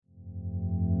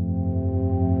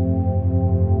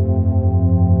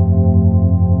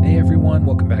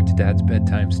everyone, welcome back to Dad's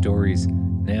Bedtime Stories.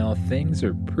 Now, things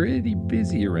are pretty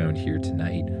busy around here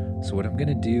tonight, so what I'm going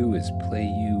to do is play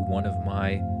you one of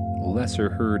my lesser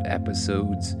heard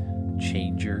episodes,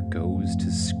 Changer Goes to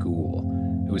School.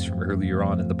 It was from earlier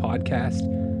on in the podcast,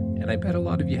 and I bet a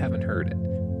lot of you haven't heard it.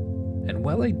 And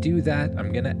while I do that,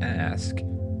 I'm going to ask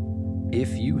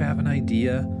if you have an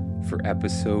idea for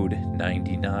episode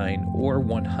 99 or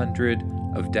 100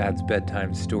 of Dad's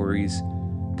Bedtime Stories,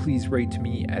 please write to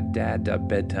me at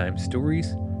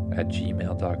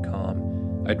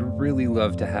dad.bedtimestories@gmail.com. I'd really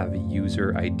love to have a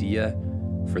user idea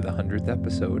for the 100th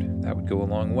episode. That would go a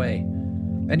long way.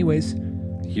 Anyways,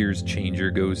 here's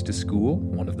Changer Goes to School,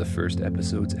 one of the first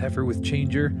episodes ever with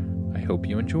Changer. I hope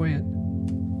you enjoy it.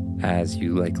 As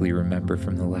you likely remember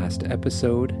from the last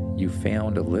episode, you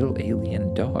found a little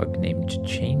alien dog named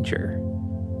Changer.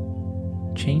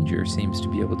 Changer seems to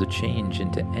be able to change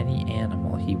into any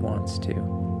animal he wants to.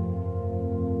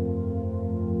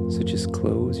 So just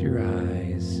close your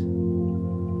eyes,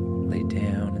 lay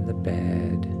down in the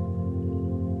bed,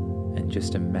 and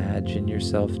just imagine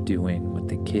yourself doing what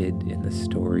the kid in the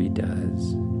story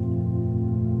does.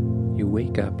 You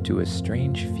wake up to a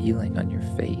strange feeling on your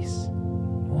face.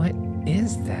 What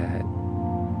is that?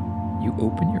 You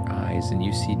open your eyes and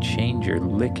you see Changer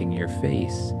licking your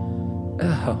face.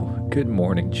 Oh, good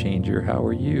morning, Changer. How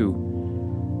are you?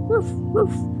 Roof,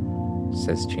 roof,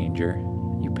 says Changer.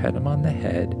 You pet him on the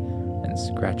head and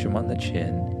scratch him on the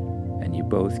chin, and you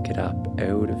both get up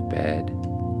out of bed.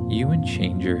 You and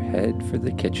Changer head for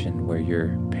the kitchen where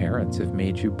your parents have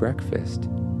made you breakfast.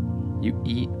 You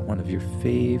eat one of your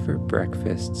favorite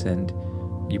breakfasts and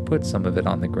you put some of it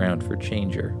on the ground for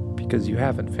Changer because you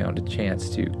haven't found a chance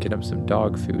to get him some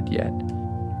dog food yet.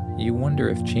 You wonder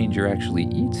if Changer actually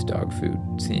eats dog food,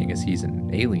 seeing as he's an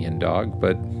alien dog,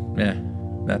 but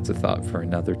that's a thought for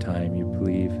another time, you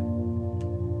believe.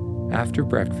 After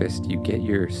breakfast, you get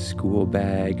your school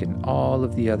bag and all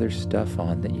of the other stuff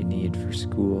on that you need for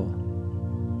school.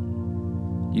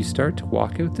 You start to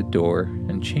walk out the door,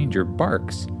 and Changer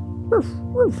barks. Roof,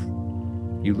 roof.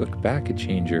 You look back at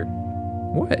Changer.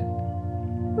 What?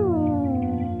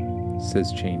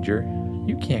 Says Changer.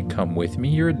 You can't come with me.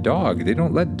 You're a dog. They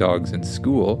don't let dogs in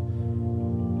school.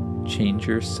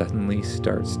 Changer suddenly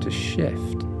starts to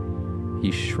shift.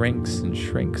 He shrinks and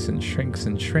shrinks and shrinks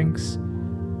and shrinks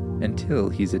until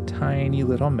he's a tiny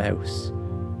little mouse.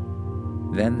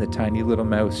 Then the tiny little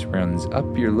mouse runs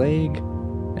up your leg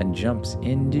and jumps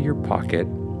into your pocket.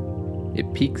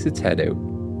 It peeks its head out.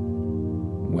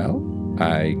 Well,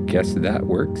 I guess that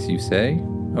works, you say.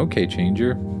 Okay,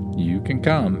 Changer, you can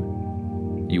come.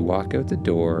 You walk out the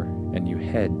door and you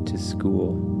head to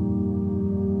school.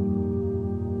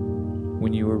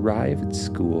 When you arrive at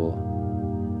school,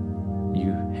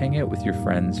 you hang out with your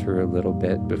friends for a little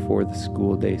bit before the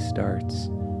school day starts,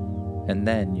 and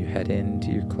then you head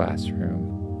into your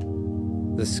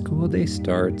classroom. The school day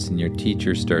starts and your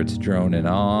teacher starts droning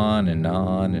on and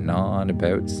on and on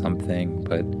about something,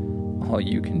 but all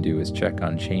you can do is check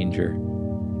on Changer.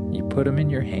 You put him in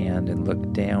your hand and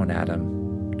look down at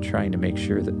him, trying to make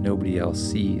sure that nobody else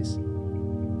sees.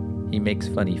 He makes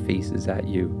funny faces at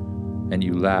you, and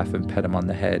you laugh and pet him on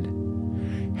the head.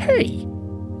 Hey!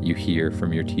 You hear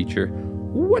from your teacher.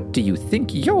 What do you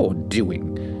think you're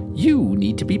doing? You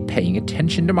need to be paying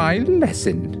attention to my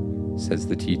lesson, says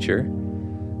the teacher.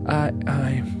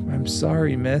 I'm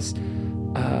sorry, miss.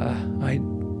 I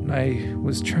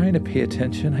was trying to pay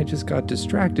attention. I just got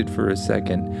distracted for a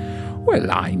second. Well,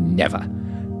 I never.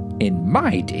 In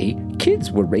my day,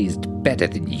 kids were raised better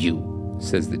than you,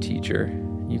 says the teacher.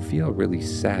 You feel really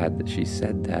sad that she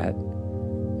said that,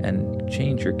 and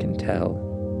Changer can tell.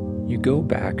 You go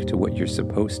back to what you're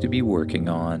supposed to be working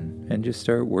on and just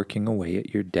start working away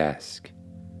at your desk.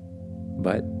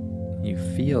 But you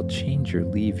feel Changer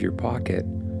leave your pocket.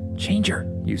 Changer,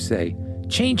 you say.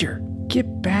 Changer,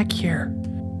 get back here.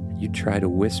 You try to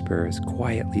whisper as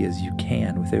quietly as you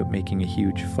can without making a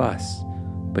huge fuss,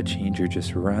 but Changer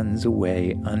just runs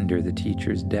away under the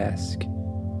teacher's desk.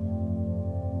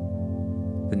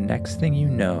 The next thing you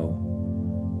know,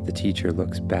 the teacher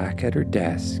looks back at her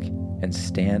desk, and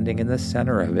standing in the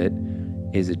center of it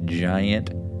is a giant,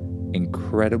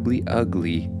 incredibly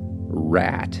ugly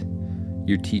rat.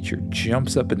 Your teacher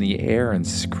jumps up in the air and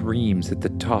screams at the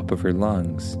top of her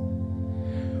lungs.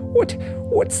 What's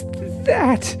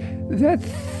that? That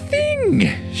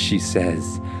thing, she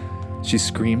says. She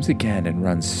screams again and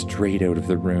runs straight out of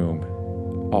the room.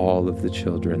 All of the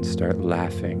children start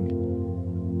laughing.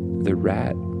 The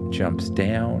rat jumps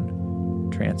down,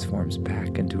 transforms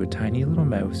back into a tiny little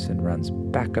mouse, and runs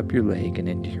back up your leg and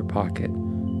into your pocket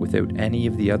without any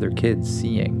of the other kids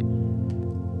seeing.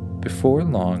 Before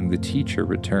long, the teacher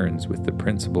returns with the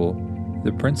principal.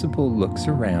 The principal looks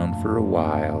around for a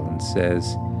while and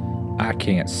says, "I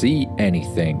can't see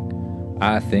anything.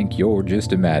 I think you're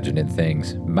just imagining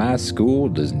things. My school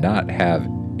does not have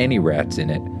any rats in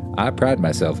it. I pride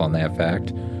myself on that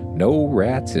fact. No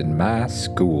rats in my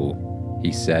school,"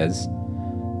 he says.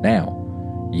 "Now,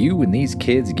 you and these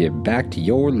kids get back to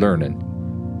your learning."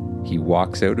 He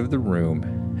walks out of the room,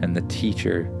 and the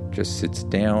teacher just sits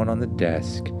down on the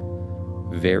desk,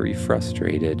 very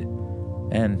frustrated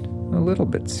and a little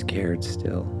bit scared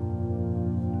still.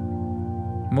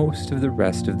 Most of the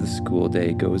rest of the school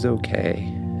day goes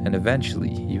okay, and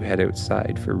eventually you head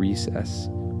outside for recess.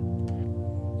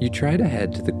 You try to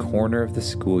head to the corner of the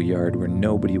schoolyard where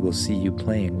nobody will see you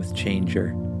playing with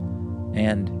Changer,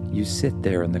 and you sit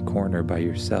there in the corner by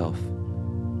yourself.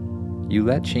 You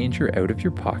let Changer out of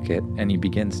your pocket, and he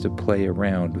begins to play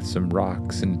around with some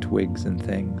rocks and twigs and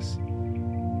things.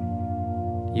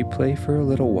 You play for a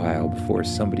little while before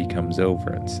somebody comes over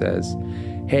and says,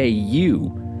 "Hey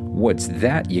you, what's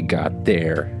that you got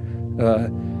there?"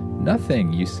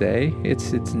 Nothing, you say.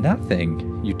 It's nothing."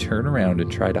 You turn around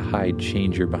and try to hide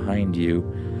Changer behind you.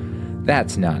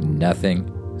 "That's not nothing,"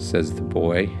 says the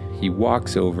boy. He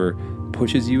walks over,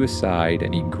 pushes you aside,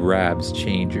 and he grabs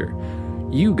Changer.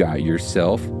 "You got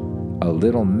yourself a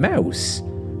little mouse.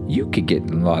 You could get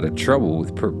in a lot of trouble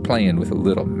with playing with a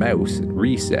little mouse at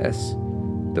recess,"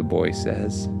 the boy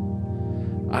says.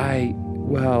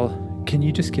 Well, can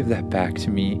you just give that back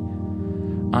to me?"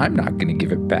 "I'm not going to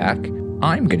give it back.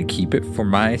 I'm going to keep it for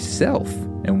myself.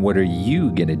 And what are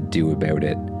you going to do about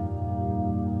it?"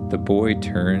 The boy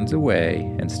turns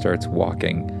away and starts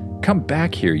walking. "Come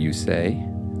back here," you say.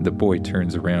 The boy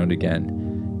turns around again.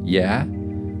 "Yeah?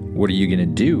 What are you going to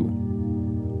do?"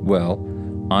 Well,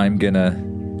 I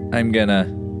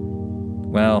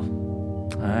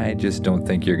just don't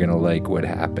think you're going to like what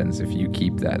happens if you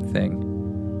keep that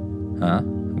thing." "Huh?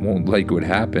 Won't like what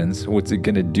happens? What's it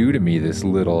going to do to me, this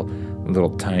little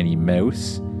tiny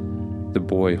mouse?" The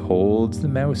boy holds the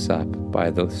mouse up by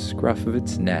the scruff of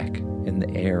its neck in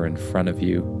the air in front of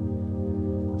you.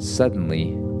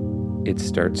 Suddenly, it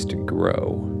starts to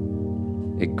grow.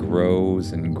 It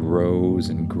grows and grows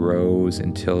and grows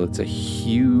until it's a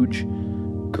huge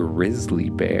grizzly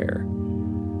bear.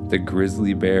 The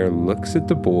grizzly bear looks at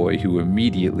the boy, who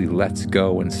immediately lets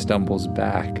go and stumbles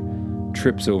back,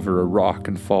 trips over a rock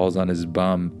and falls on his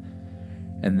bum.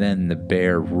 And then the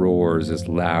bear roars as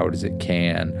loud as it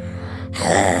can.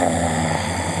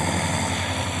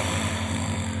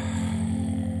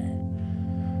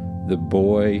 The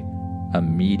boy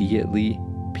immediately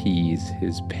pees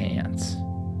his pants.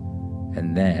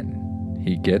 And then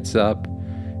he gets up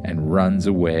and runs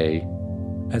away.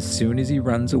 As soon as he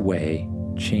runs away,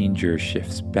 Changer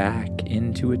shifts back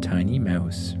into a tiny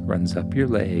mouse, runs up your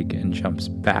leg, and jumps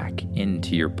back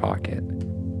into your pocket.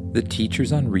 The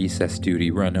teachers on recess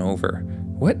duty run over.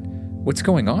 What's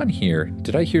going on here?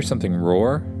 Did I hear something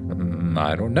roar?"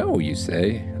 "I don't know," you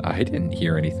say. "I didn't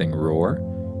hear anything roar."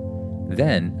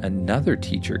 Then another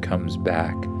teacher comes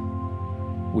back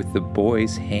with the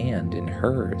boy's hand in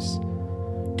hers.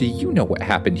 "Do you know what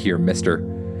happened here, mister?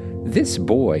 This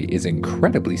boy is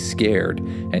incredibly scared,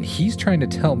 and he's trying to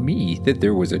tell me that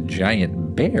there was a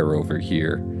giant bear over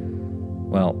here."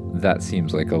 "Well, that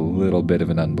seems like a little bit of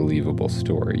an unbelievable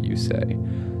story," you say.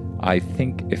 "I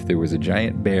think if there was a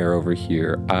giant bear over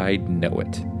here, I'd know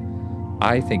it.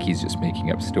 I think he's just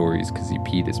making up stories because he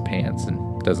peed his pants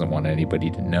and doesn't want anybody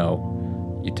to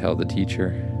know," you tell the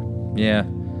teacher. "Yeah,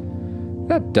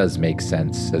 that does make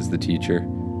sense," says the teacher.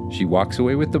 She walks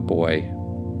away with the boy,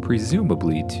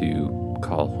 presumably to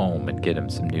call home and get him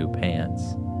some new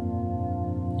pants.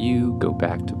 You go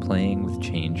back to playing with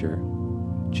Changer.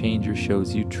 Changer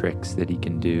shows you tricks that he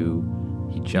can do.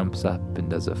 He jumps up and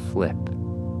does a flip.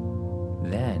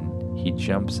 Then he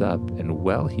jumps up, and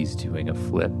while he's doing a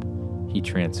flip, he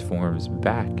transforms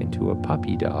back into a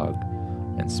puppy dog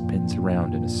and spins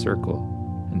around in a circle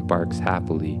and barks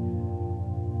happily.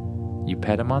 You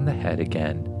pet him on the head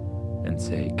again and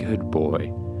say, "Good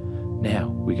boy. Now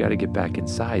we gotta get back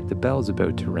inside. The bell's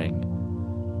about to ring."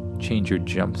 Changer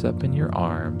jumps up in your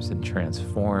arms and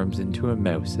transforms into a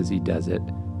mouse as he does it.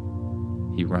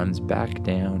 He runs back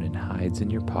down and hides in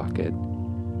your pocket.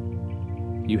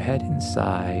 You head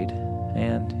inside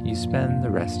and you spend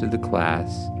the rest of the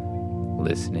class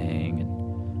listening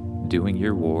and doing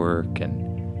your work,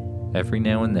 and every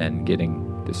now and then getting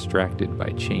distracted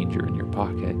by Changer in your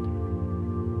pocket.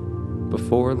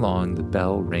 Before long, the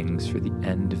bell rings for the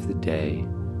end of the day.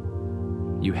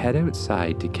 You head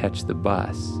outside to catch the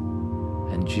bus,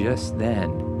 and just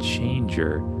then,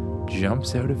 Changer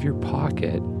jumps out of your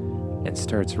pocket and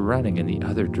starts running in the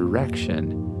other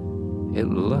direction. It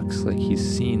looks like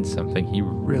he's seen something he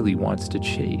really wants to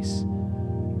chase.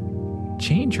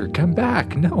 Changer, come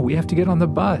back! No, we have to get on the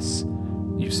bus!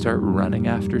 You start running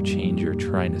after Changer,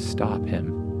 trying to stop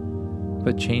him.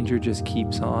 But Changer just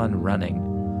keeps on running.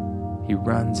 He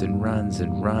runs and runs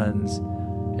and runs,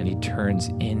 and he turns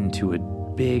into a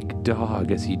big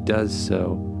dog as he does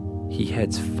so. He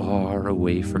heads far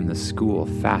away from the school,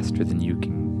 faster than you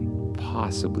can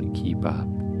possibly keep up.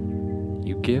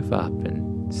 You give up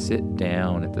and sit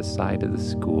down at the side of the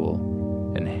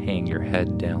school and hang your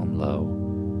head down low.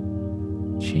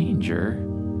 Changer,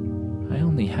 I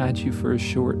only had you for a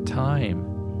short time.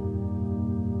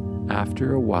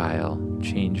 After a while,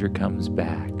 Changer comes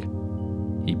back.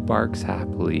 He barks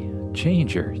happily.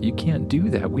 Changer, you can't do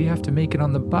that. We have to make it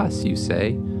on the bus, you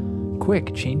say.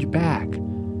 Quick, change back.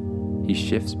 He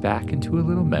shifts back into a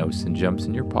little mouse and jumps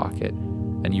in your pocket,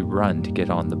 and you run to get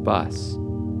on the bus.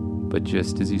 But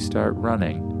just as you start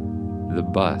running, the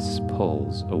bus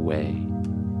pulls away.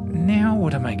 Now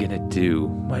what am I gonna do?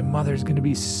 My mother's gonna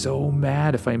be so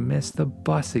mad if I miss the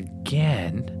bus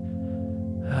again.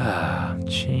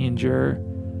 Changer,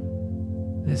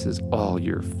 this is all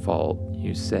your fault,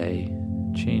 you say.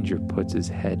 Changer puts his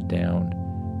head down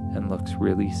and looks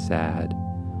really sad.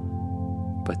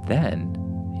 But then,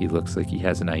 he looks like he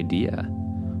has an idea.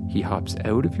 He hops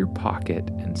out of your pocket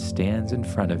and stands in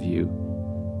front of you.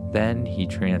 Then he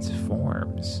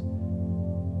transforms.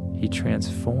 He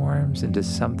transforms into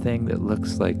something that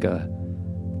looks like a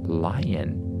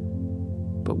lion,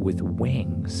 but with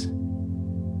wings.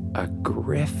 A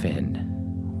griffin.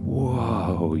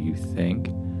 Whoa, you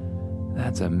think?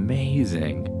 That's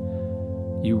amazing.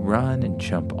 You run and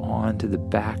jump onto the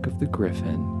back of the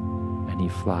griffin, and he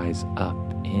flies up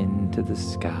into the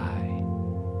sky.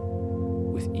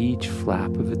 With each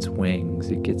flap of its wings,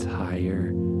 it gets higher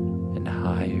and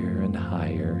higher and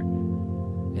higher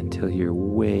until you're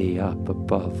way up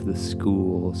above the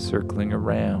school, circling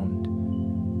around.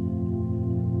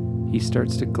 He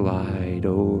starts to glide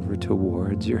over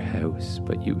towards your house,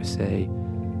 but you say,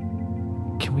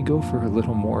 "Can we go for a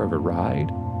little more of a ride?"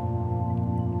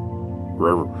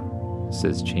 "Rrr,"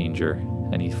 says Changer,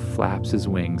 and he flaps his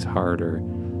wings harder,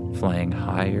 flying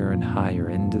higher and higher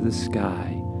into the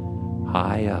sky,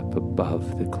 high up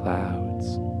above the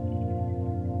clouds.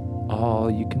 All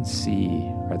you can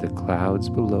see are the clouds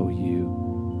below you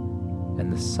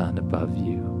and the sun above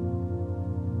you.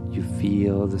 You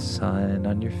feel the sun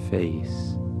on your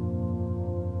face.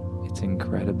 It's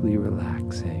incredibly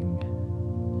relaxing.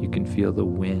 You can feel the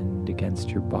wind against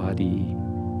your body.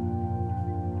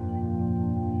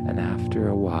 And after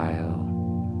a while,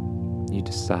 you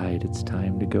decide it's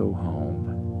time to go home.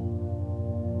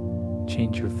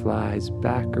 Changer flies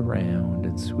back around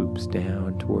and swoops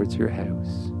down towards your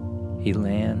house. He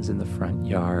lands in the front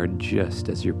yard just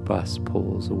as your bus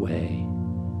pulls away.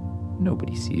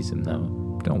 Nobody sees him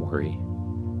though, don't worry.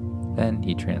 Then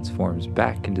he transforms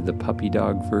back into the puppy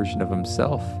dog version of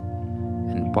himself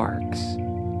and barks.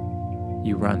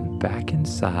 You run back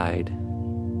inside,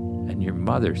 and your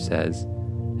mother says,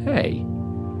 "Hey,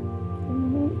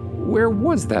 where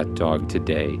was that dog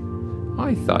today?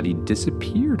 I thought he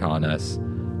disappeared on us."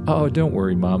 "Oh, don't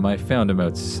worry, Mom, I found him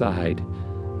outside.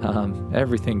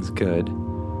 Everything's good."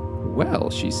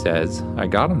 "Well," she says, "I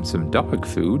got him some dog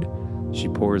food." She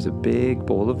pours a big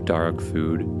bowl of dog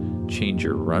food.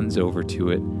 Changer runs over to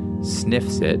it,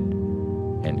 sniffs it,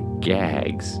 and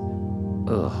gags.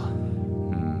 Ugh.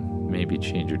 Maybe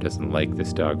Changer doesn't like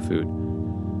this dog food.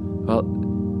 "Well,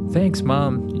 thanks,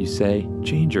 Mom," you say.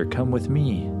 "Changer, come with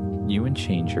me." You and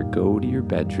Changer go to your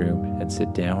bedroom and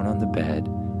sit down on the bed.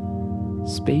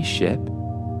 "Spaceship?"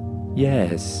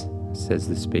 "Yes," says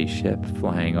the spaceship,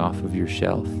 flying off of your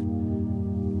shelf.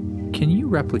 "Can you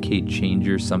replicate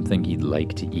Changer something he'd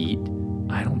like to eat?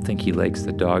 I don't think he likes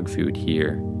the dog food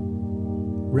here."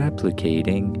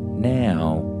 "Replicating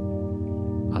now."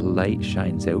 A light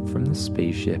shines out from the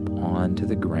spaceship onto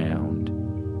the ground.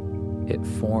 It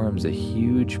forms a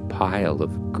huge pile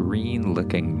of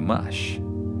green-looking mush.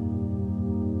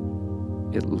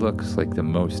 It looks like the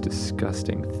most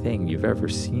disgusting thing you've ever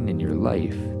seen in your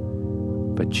life.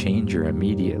 But Changer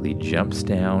immediately jumps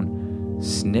down,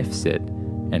 sniffs it,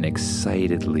 and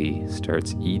excitedly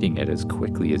starts eating it as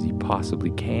quickly as he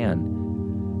possibly can.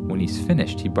 When he's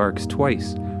finished, he barks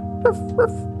twice, "Ruff,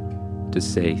 ruff," to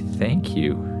say thank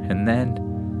you, and then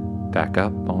back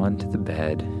up onto the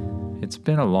bed. It's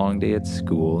been a long day at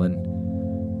school, and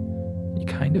you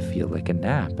kind of feel like a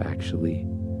nap, actually.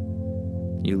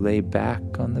 You lay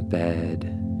back on the bed,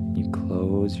 you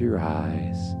close your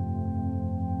eyes,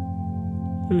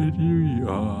 and you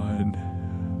yawn.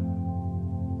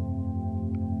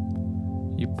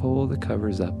 You pull the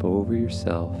covers up over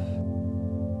yourself,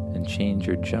 and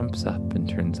Changer jumps up and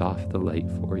turns off the light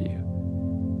for you.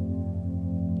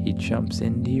 He jumps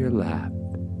into your lap,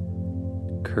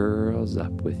 curls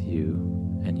up with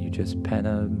you, and you just pet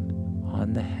him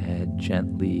on the head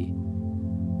gently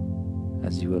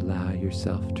as you allow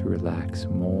yourself to relax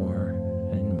more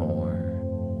and more.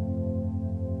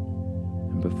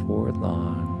 And before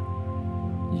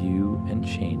long, you and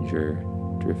Changer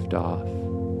drift off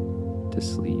to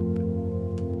sleep.